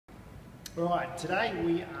Right, today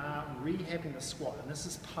we are rehabbing the squat, and this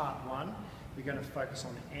is part one. We're going to focus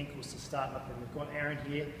on the ankles to start with, and we've got Aaron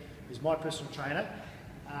here, who's my personal trainer.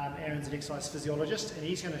 Aaron's an exercise physiologist, and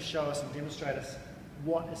he's going to show us and demonstrate us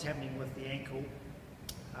what is happening with the ankle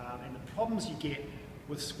and the problems you get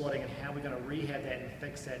with squatting, and how we're going to rehab that and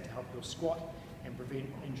fix that to help your squat and prevent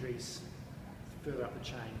injuries further up the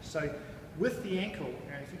chain. So with the ankle,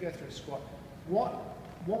 Aaron, if you go through a squat, what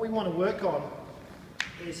we want to work on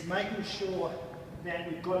is making sure that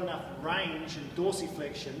we've got enough range and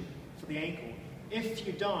dorsiflexion for the ankle. If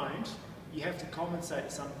you don't, you have to compensate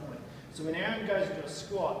at some point. So when Aaron goes into a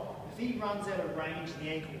squat, if he runs out of range in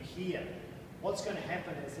the ankle here, what's going to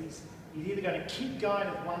happen is he's either going to keep going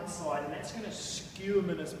to one side, and that's going to skew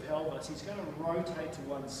him in his pelvis. He's going to rotate to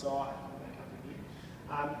one side.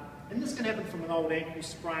 And this can happen from an old ankle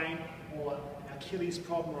sprain or Achilles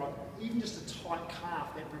problem, or even just a tight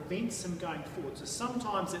calf that prevents him going forward. So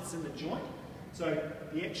sometimes it's in the joint, so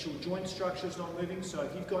the actual joint structure is not moving. So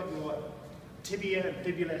if you've got your tibia and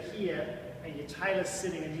fibula here and your tailor's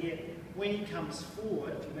sitting in here, when he comes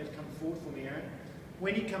forward, if you may come forward for me, Aaron,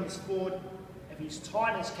 when he comes forward, if he's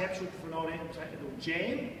tight as capsule for an old ankle, it'll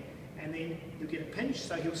jam, and then you'll get a pinch,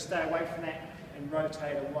 so he'll stay away from that and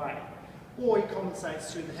rotate away. Or he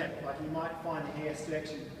compensates through the hip, like he might find he has to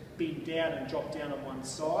actually bend down and drop down on one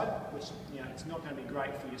side, which, you know, it's not going to be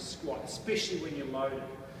great for your squat, especially when you're loaded.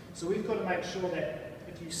 So we've got to make sure that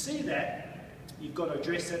if you see that, you've got to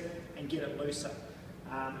address it and get it looser.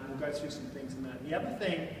 And we'll go through some things in a minute. The other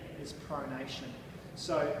thing is pronation.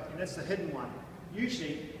 So, and that's the hidden one.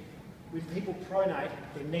 Usually, when people pronate,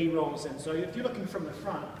 their knee rolls in. So if you're looking from the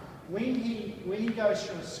front, when he goes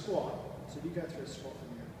through a squat, so if you go through a squat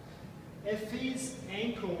from here, if his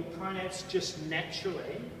ankle pronates just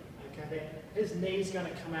naturally, okay, his knee's going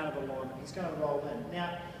to come out of alignment. He's going to roll in.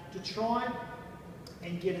 Now, to try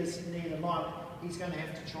and get his knee in alignment, he's going to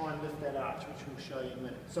have to try and lift that arch, which we'll show you in a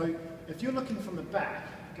minute. So if you're looking from the back,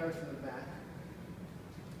 go from the back.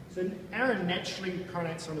 So Aaron naturally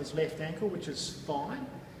pronates on his left ankle, which is fine.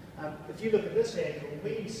 If you look at this ankle,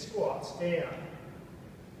 when he squats down,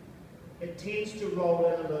 it tends to roll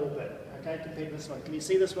in a little bit, okay, compared to this one. Can you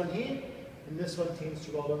see this one here? And this one tends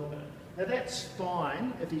to roll in a bit. Now that's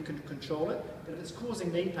fine if you can control it, but if it's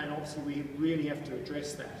causing knee pain, obviously we really have to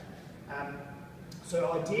address that.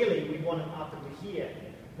 So ideally we want him up into here.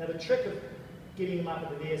 Now the trick of getting him up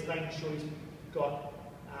into there is making sure he's got,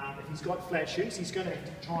 if he's got flat shoes, he's going to have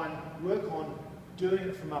to try and work on doing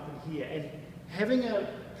it from up in here. And having a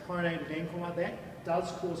pronated ankle like that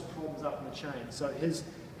does cause problems up in the chain. So his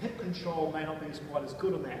hip control may not be quite as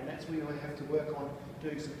good on that, and that's where we have to work on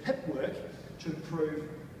doing some hip work to improve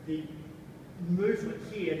the movement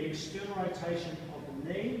here, the external rotation of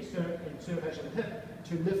the knee, external rotation of the hip,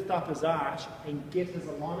 to lift up his arch and get his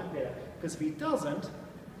alignment better. Because if he doesn't, if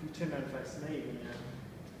you turn around and face me,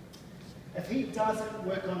 if he doesn't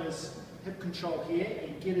work on his hip control here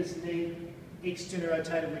and get his knee externally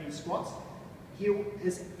rotated when he squats,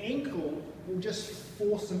 his ankle will just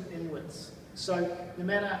force him inwards. So no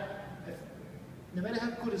matter how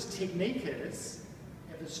good his technique is,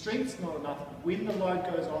 if the strength's not enough, when the load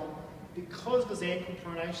goes on, because of his ankle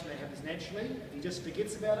pronation that happens naturally, if he just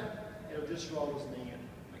forgets about it, it'll just roll his knee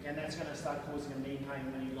in. Okay, and that's going to start causing him knee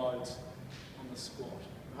pain when he loads on the squat.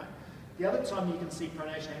 Right? The other time you can see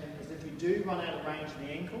pronation happen is if you do run out of range in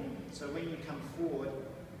the ankle. So when you come forward,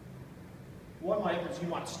 what might happen is you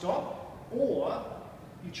might stop, or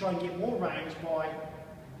you try and get more range by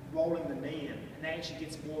rolling the knee in, and that actually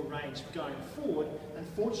gets more range going forward.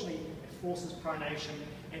 Unfortunately, it forces pronation,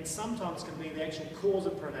 and sometimes can be the actual cause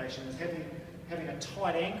of pronation is having a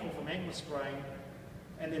tight ankle from ankle sprain,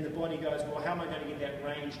 and then the body goes, well, how am I going to get that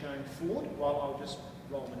range going forward? Well, I'll just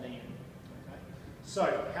roll the knee in. Okay? So,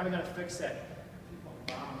 how are we going to fix that?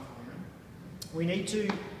 We need to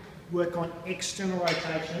work on external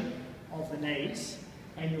rotation of the knees,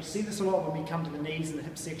 and you'll see this a lot when we come to the knees and the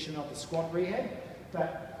hip section of the squat rehab.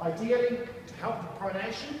 But ideally, to help the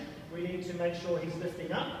pronation, we need to make sure he's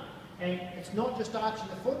lifting up. And it's not just arching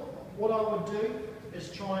the foot. What I would do is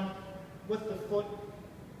try and, with the foot,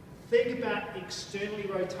 think about externally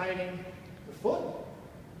rotating the foot,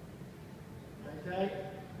 okay,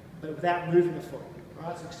 but without moving the foot.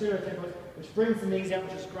 Right, so external rotating the foot, which brings the knees out,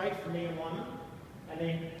 which is great for knee alignment, and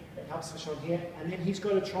then it helps the shot here. And then he's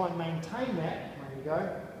got to try and maintain that. There you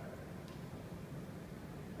go.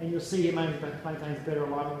 And you'll see he maintains better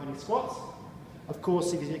alignment when he squats. Of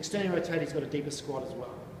course, if he's externally rotated, he's got a deeper squat as well.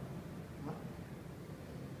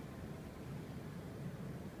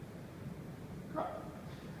 Right.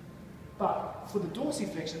 But for the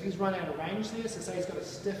dorsiflexion, if he's run out of range there, so say he's got a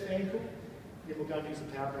stiff ankle, then we'll go and use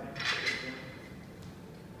the power band.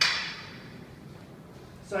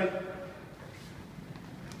 So,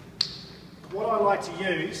 what I like to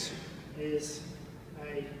use is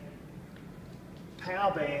a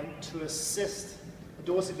power band to assist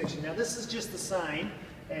the dorsiflexion. Now this is just the same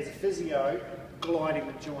as a physio gliding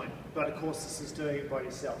the joint, but of course this is doing it by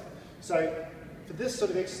yourself. So for this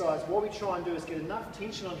sort of exercise, what we try and do is get enough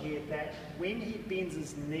tension on here that when he bends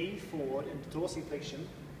his knee forward into dorsiflexion,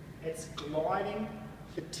 it's gliding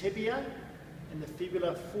the tibia and the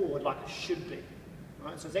fibula forward like it should be.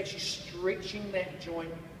 Right? So it's actually stretching that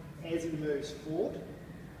joint as he moves forward,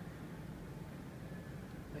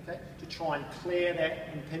 okay, to try and clear that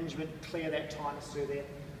impingement, clear that tightness through there.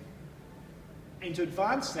 And to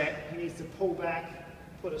advance that, he needs to pull back,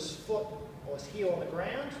 put his foot or his heel on the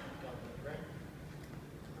ground,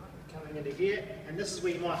 coming into here, and this is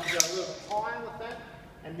where you might have to go a little bit higher with that,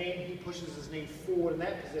 and then he pushes his knee forward in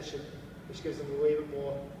that position, which gives him a little bit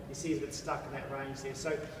more, you see he's a bit stuck in that range there.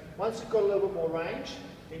 So once you've got a little bit more range,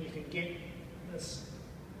 then you can get this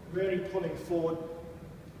really pulling forward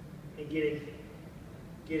and getting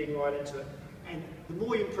right into it. And the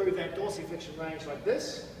more you improve that dorsiflexion range like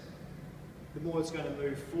this, the more it's going to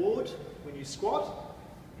move forward when you squat,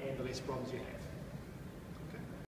 and the less problems you have.